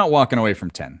years. You're not walking away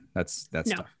from 10. That's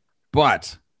tough.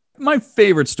 But my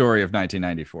favorite story of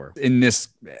 1994 in this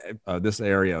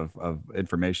area of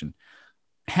information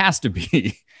has to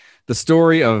be the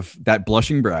story of that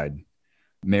blushing bride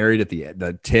married at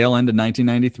the tail end of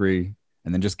 1993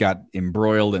 and then just got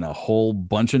embroiled in a whole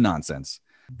bunch of nonsense.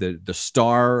 The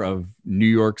star of New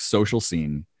York's social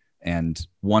scene and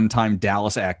one-time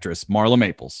Dallas actress Marla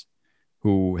Maples,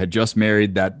 who had just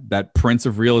married that prince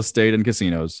of real estate and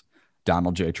casinos,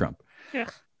 Donald J. Trump. Yeah.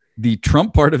 the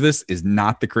Trump part of this is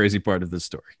not the crazy part of this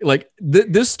story. Like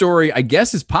this story, I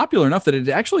guess, is popular enough that it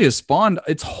actually has spawned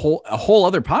a whole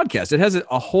other podcast. It has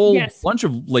a whole bunch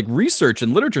of like research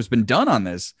and literature has been done on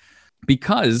this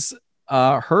because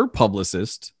her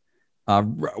publicist,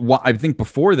 I think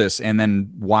before this and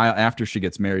then while after she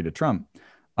gets married to Trump,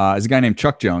 is a guy named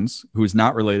Chuck Jones, who is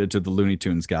not related to the Looney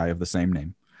Tunes guy of the same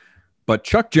name. But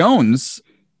Chuck Jones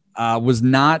was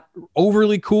not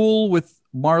overly cool with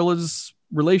Marla's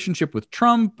relationship with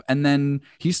Trump, and then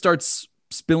he starts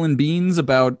spilling beans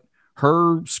about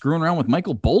her screwing around with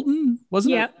Michael Bolton,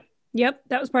 wasn't it? Yep,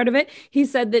 that was part of it. He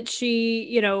said that she,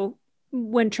 you know,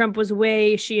 when Trump was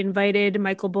away, she invited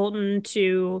Michael Bolton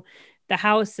to the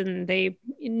house and they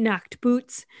knocked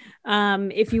boots,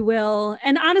 if you will.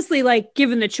 And honestly, like,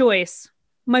 given the choice,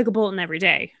 Michael Bolton every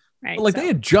day. Right. But like they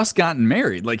had just gotten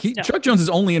married. Like Chuck Jones is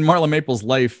only in Marla Maples'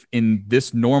 life in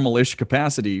this normal-ish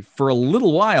capacity for a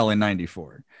little while in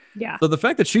 94. Yeah. So the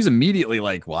fact that she's immediately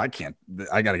like, well, I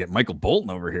got to get Michael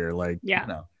Bolton over here. Like, yeah. You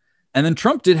know. And then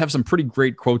Trump did have some pretty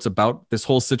great quotes about this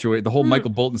whole situation, the whole Michael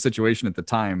Bolton situation at the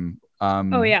time.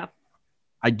 Oh yeah.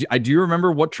 I do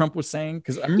remember what Trump was saying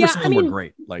because I remember some of them were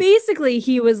great. Like basically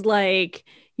he was like,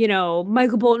 you know,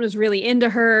 Michael Bolton was really into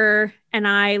her and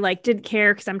I like didn't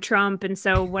care because I'm Trump and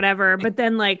so whatever. But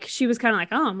then like she was kind of like,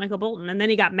 oh, Michael Bolton. And then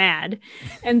he got mad.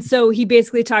 And so he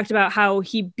basically talked about how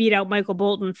he beat out Michael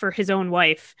Bolton for his own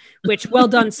wife, which well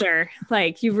done, sir.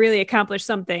 Like you really accomplished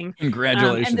something.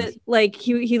 Congratulations. And like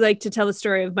he liked to tell the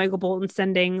story of Michael Bolton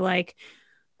sending like,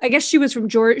 I guess she was from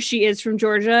Georgia. She is from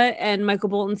Georgia. And Michael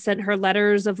Bolton sent her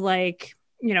letters of like,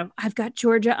 you know, I've got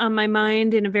Georgia on my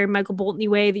mind in a very Michael Bolton-y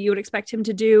way that you would expect him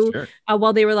to do. Sure.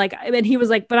 While they were like, and he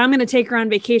was like, but I'm going to take her on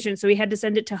vacation. So he had to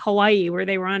send it to Hawaii where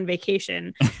they were on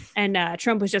vacation. And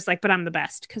Trump was just like, but I'm the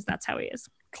best because that's how he is.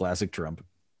 Classic Trump.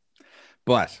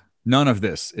 But none of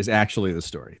this is actually the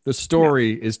story. The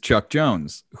story is Chuck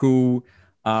Jones, who's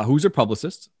her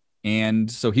publicist.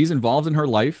 And so he's involved in her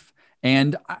life.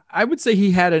 And I would say he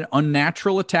had an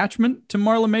unnatural attachment to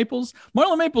Marla Maples.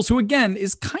 Marla Maples, who again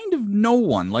is kind of no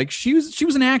one. Like she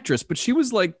was an actress, but she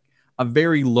was like a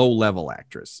very low level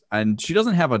actress, and she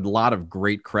doesn't have a lot of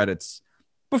great credits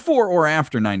before or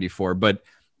after 94. But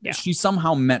she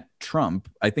somehow met Trump.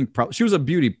 I think she was a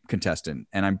beauty contestant,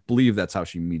 and I believe that's how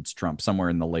she meets Trump somewhere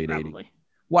in the late 80s.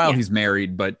 While he's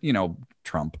married, but you know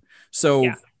Trump.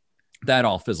 So that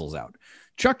all fizzles out.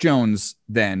 Chuck Jones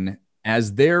then.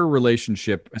 As her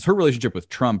relationship with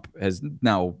Trump has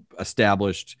now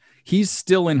established, he's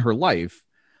still in her life.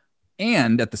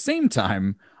 And at the same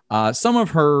time, some of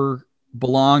her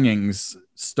belongings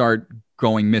start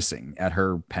going missing at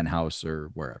her penthouse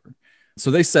or wherever. So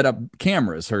they set up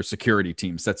cameras. Her security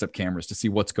team sets up cameras to see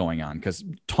what's going on because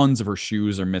tons of her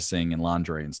shoes are missing and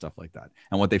lingerie and stuff like that.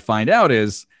 And what they find out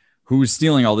is who's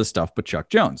stealing all this stuff but Chuck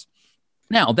Jones.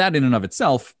 Now, that in and of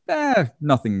itself,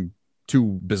 nothing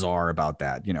too bizarre about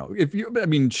that. You know,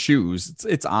 shoes,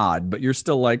 it's odd, but you're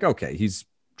still like, okay, he's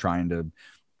trying to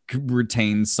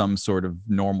retain some sort of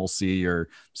normalcy or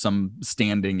some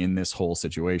standing in this whole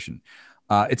situation.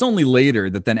 It's only later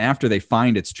that then after they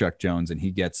find it's Chuck Jones and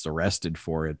he gets arrested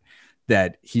for it,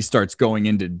 that he starts going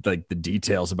into like the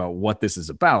details about what this is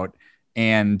about.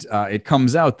 And it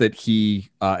comes out that he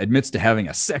admits to having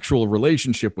a sexual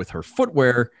relationship with her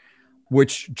footwear,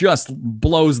 which just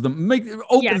opens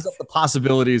up the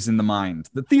possibilities in the mind.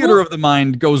 The theater of the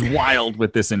mind goes wild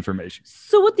with this information.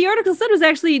 So what the article said was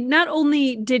actually not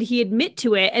only did he admit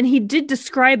to it, and he did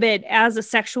describe it as a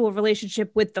sexual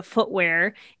relationship with the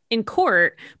footwear in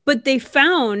court, but they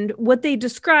found what they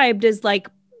described as like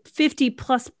 50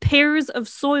 plus pairs of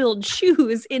soiled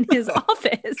shoes in his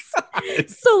office.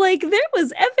 So like there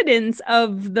was evidence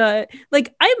of the,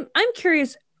 like, I'm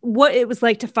curious what it was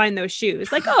like to find those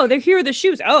shoes. Like, oh, here are the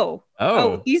shoes. Oh,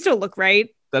 these don't look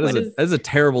right. That is a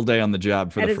terrible day on the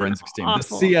job for the forensics team. The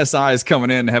CSI is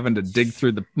coming in having to dig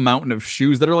through the mountain of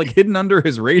shoes that are like hidden under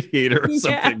his radiator or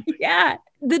something. Yeah.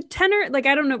 The tenor, like,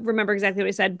 I don't remember exactly what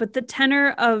he said, but the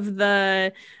tenor of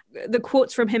the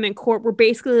quotes from him in court were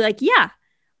basically like, yeah,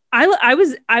 I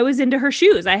was into her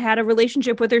shoes. I had a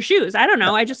relationship with her shoes. I don't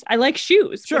know. I like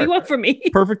shoes. Sure. What do you want from me?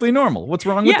 Perfectly normal. What's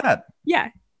wrong with that? Yeah.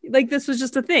 Like this was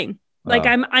just a thing. Like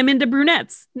I'm into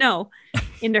brunettes. No,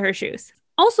 into her shoes.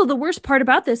 Also, the worst part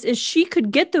about this is she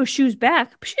could get those shoes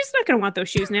back, but she's not going to want those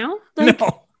shoes now. Like,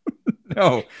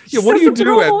 no. Yeah, what do you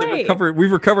do at the recovery?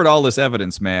 We've recovered all this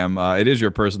evidence, ma'am. It is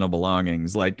your personal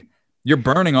belongings. Like you're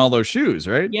burning all those shoes,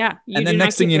 right? Yeah. And then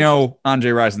next thing you know, Andre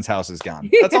Rison's house is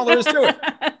gone. That's all there is to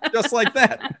it. Just like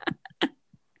that.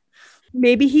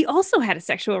 Maybe he also had a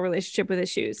sexual relationship with his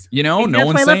shoes. You know, maybe no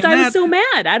one's saying that. I was so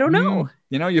mad. I don't know.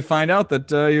 you know, you find out that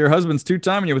your husband's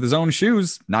two-timing you with his own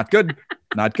shoes. Not good.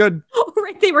 Not good. Oh,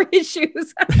 right. They were his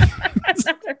shoes.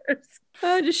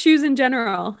 Just shoes in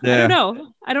general. Yeah. I don't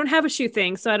know. I don't have a shoe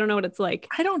thing, so I don't know what it's like.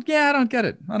 I don't get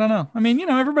it. I don't know. I mean, you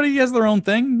know, everybody has their own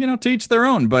thing, you know, to each their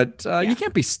own, but you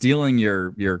can't be stealing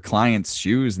your client's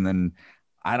shoes and then,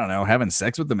 I don't know, having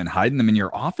sex with them and hiding them in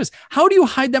your office. How do you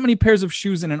hide that many pairs of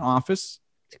shoes in an office?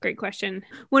 It's a great question.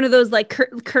 One of those like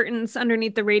curtains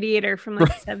underneath the radiator from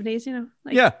like the 70s, you know?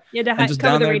 Like, yeah. You had to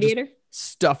cover the radiator.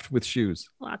 Stuffed with shoes.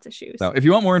 Lots of shoes. So if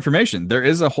you want more information, there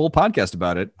is a whole podcast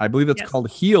about it. I believe it's called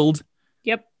Healed.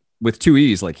 Yep. With 2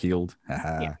 E's, like healed.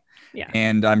 Yeah.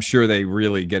 And I'm sure they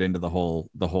really get into the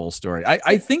whole story.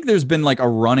 I think there's been like a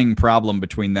running problem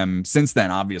between them since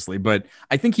then, obviously, but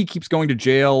I think he keeps going to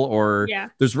jail or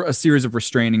there's a series of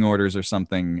restraining orders or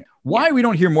something. Why we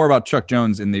don't hear more about Chuck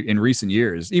Jones in recent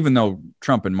years, even though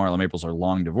Trump and Marla Maples are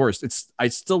long divorced, I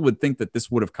still would think that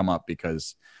this would have come up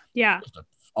because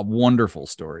a wonderful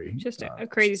story. Just a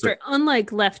crazy story.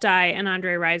 Unlike Left Eye and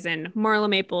Andre Rison, Marla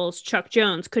Maples, Chuck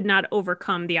Jones could not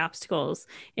overcome the obstacles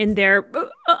in their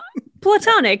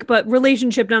platonic but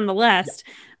relationship nonetheless.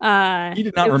 He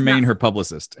did not remain her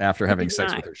publicist after having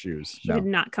sex with her shoes. He did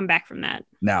not come back from that.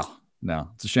 No,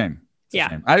 it's a shame.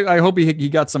 I hope he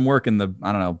got some work in the,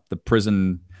 I don't know, the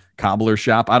prison cobbler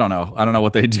shop. I don't know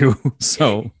what they do.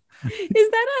 So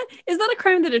Is that a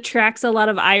crime that attracts a lot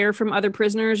of ire from other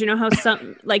prisoners? You know how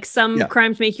some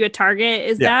crimes make you a target?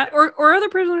 Is that or other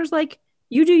prisoners like,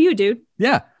 you do you, dude?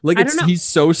 Yeah. Like he's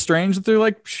so strange that they're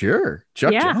like, sure,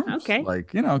 Chuck Jones. Okay.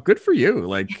 Like, you know, good for you.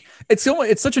 Like it's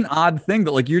such an odd thing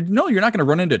that like you're not going to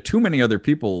run into too many other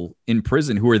people in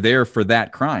prison who are there for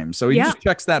that crime. So he just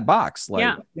checks that box.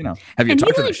 Like, you know, have you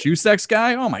talked to the shoe sex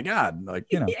guy? Oh my God. Like,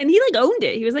 you know. And he like owned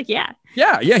it. He was like, yeah.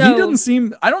 So, he doesn't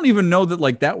seem, I don't even know that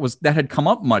like that had come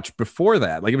up much before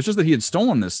that. Like it was just that he had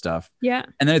stolen this stuff. Yeah.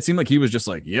 And then it seemed like he was just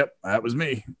like, yep, that was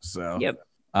me. So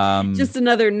just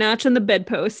another notch on the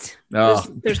bedpost.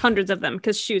 There's hundreds of them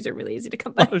because shoes are really easy to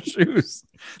come by. Shoes.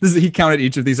 He counted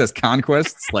each of these as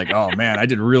conquests. Like, oh man, I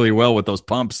did really well with those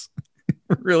pumps.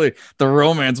 Really, the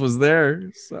romance was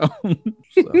there. So.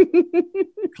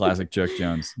 Classic Chuck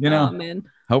Jones. You know, man.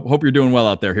 Hope you're doing well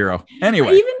out there, hero.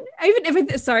 Anyway, even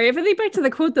if I think back to the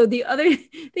quote though, the other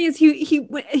thing is he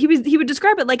would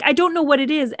describe it like, I don't know what it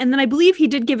is, and then I believe he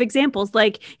did give examples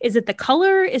like, is it the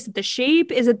color, is it the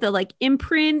shape, is it the like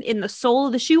imprint in the sole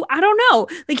of the shoe? I don't know.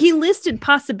 Like he listed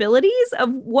possibilities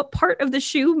of what part of the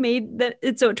shoe made that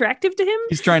it's so attractive to him.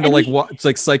 He's trying to it's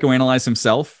like psychoanalyze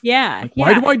himself. Yeah. Like,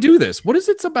 why do I do this? What is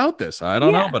it about this? I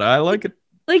don't know, but I like it.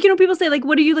 Like, you know, people say, like,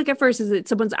 what do you look at first? Is it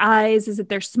someone's eyes? Is it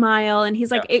their smile? And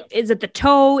he's like, is it the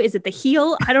toe? Is it the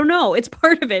heel? I don't know. It's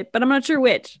part of it, but I'm not sure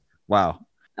which. Wow.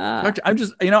 I'm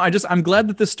glad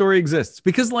that this story exists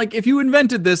because, like, if you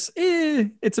invented this,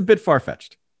 it's a bit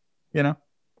far-fetched, you know?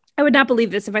 I would not believe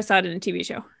this if I saw it in a TV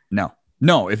show.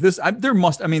 No, if this,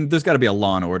 there's got to be a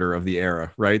Law and Order of the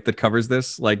era, right? That covers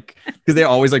this, like, because they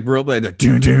always like role play the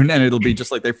dun, and it'll be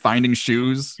just like they're finding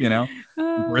shoes, you know.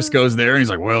 Briscoe's there, and he's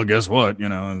like, "Well, guess what? You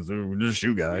know, just a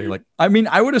shoe guy." Like, I mean,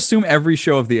 I would assume every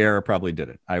show of the era probably did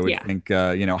it. I would think,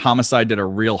 you know, Homicide did a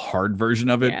real hard version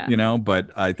of it, you know,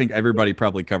 but I think everybody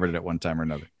probably covered it at one time or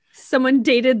another. Someone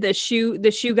dated the shoe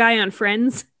guy on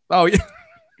Friends. Oh yeah,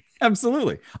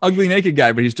 absolutely. Ugly naked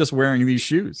guy, but he's just wearing these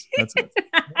shoes. That's it.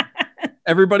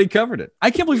 Everybody covered it.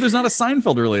 I can't believe there's not a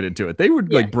Seinfeld related to it. They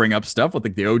would like bring up stuff with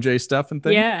like the OJ stuff and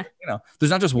things. Yeah. You know, there's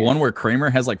not just one where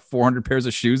Kramer has like 400 pairs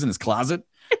of shoes in his closet.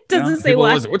 It doesn't say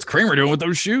what. What's Kramer doing with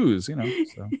those shoes? You know,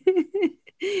 so.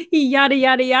 He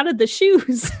yada the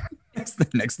shoes. The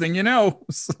next thing you know,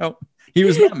 so he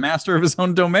was not master of his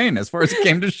own domain as far as it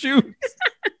came to shoes.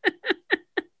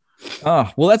 Oh,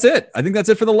 well, that's it. I think that's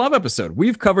it for the love episode.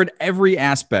 We've covered every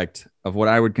aspect of what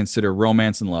I would consider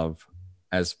romance and love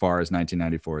as far as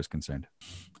 1994 is concerned.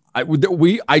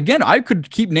 I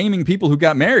could keep naming people who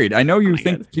got married. I know you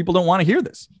think people don't want to hear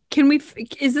this.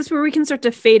 Is this where we can start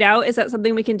to fade out? Is that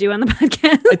something we can do on the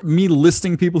podcast? Like me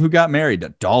listing people who got married.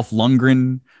 Dolph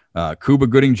Lundgren, Cuba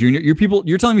Gooding Jr.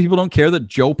 You're telling me people don't care that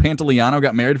Joe Pantoliano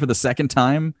got married for the second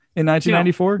time in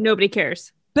 1994? No, nobody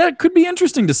cares. That could be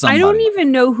interesting to somebody. I don't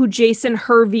even know who Jason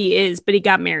Hervey is, but he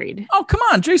got married. Oh, come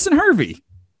on. Jason Hervey.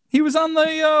 He was on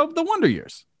the Wonder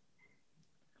Years.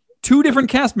 2 different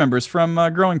cast members from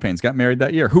Growing Pains got married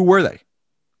that year. Who were they?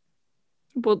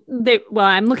 Well,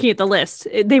 I'm looking at the list.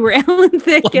 They were Alan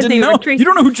Thicke and they were Tracy. You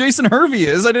don't know who Jason Hervey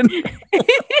is. I didn't be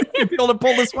able to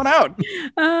pull this one out.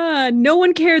 No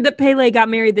one cared that Pele got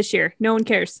married this year. No one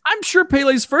cares. I'm sure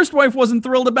Pele's first wife wasn't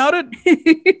thrilled about it.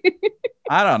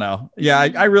 I don't know. Yeah,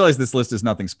 I realize this list is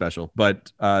nothing special,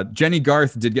 but Jenny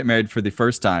Garth did get married for the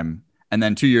first time And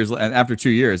then after 2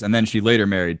 years, and then she later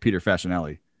married Peter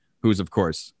Facinelli, who's of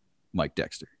course Mike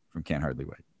Dexter from Can't Hardly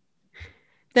Wait.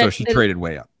 So she traded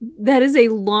way up. That is a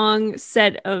long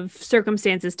set of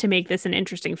circumstances to make this an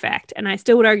interesting fact. And I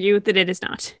still would argue that it is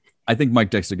not. I think Mike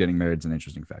Dexter getting married is an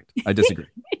interesting fact. I disagree.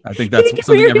 I think that's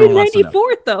something everyone wants to know.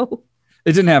 94, though.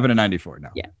 It didn't happen in 94, no.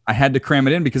 Yeah. I had to cram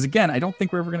it in because, again, I don't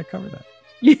think we're ever going to cover that.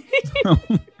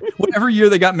 So, whatever year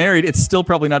they got married, it's still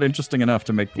probably not interesting enough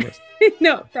to make the list.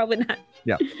 No, probably not.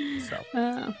 Yeah. So.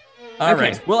 Okay. All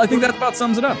right. Well, I think that about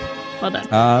sums it up. Well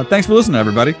done. Thanks for listening,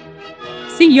 everybody.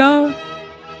 See ya.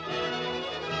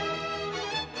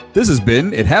 This has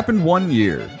been It Happened 1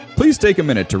 Year. Please take a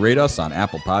minute to rate us on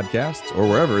Apple Podcasts or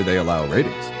wherever they allow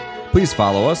ratings. Please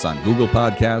follow us on Google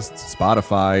Podcasts,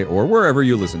 Spotify, or wherever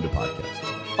you listen to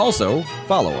podcasts. Also,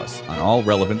 follow us on all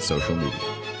relevant social media.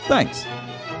 Thanks.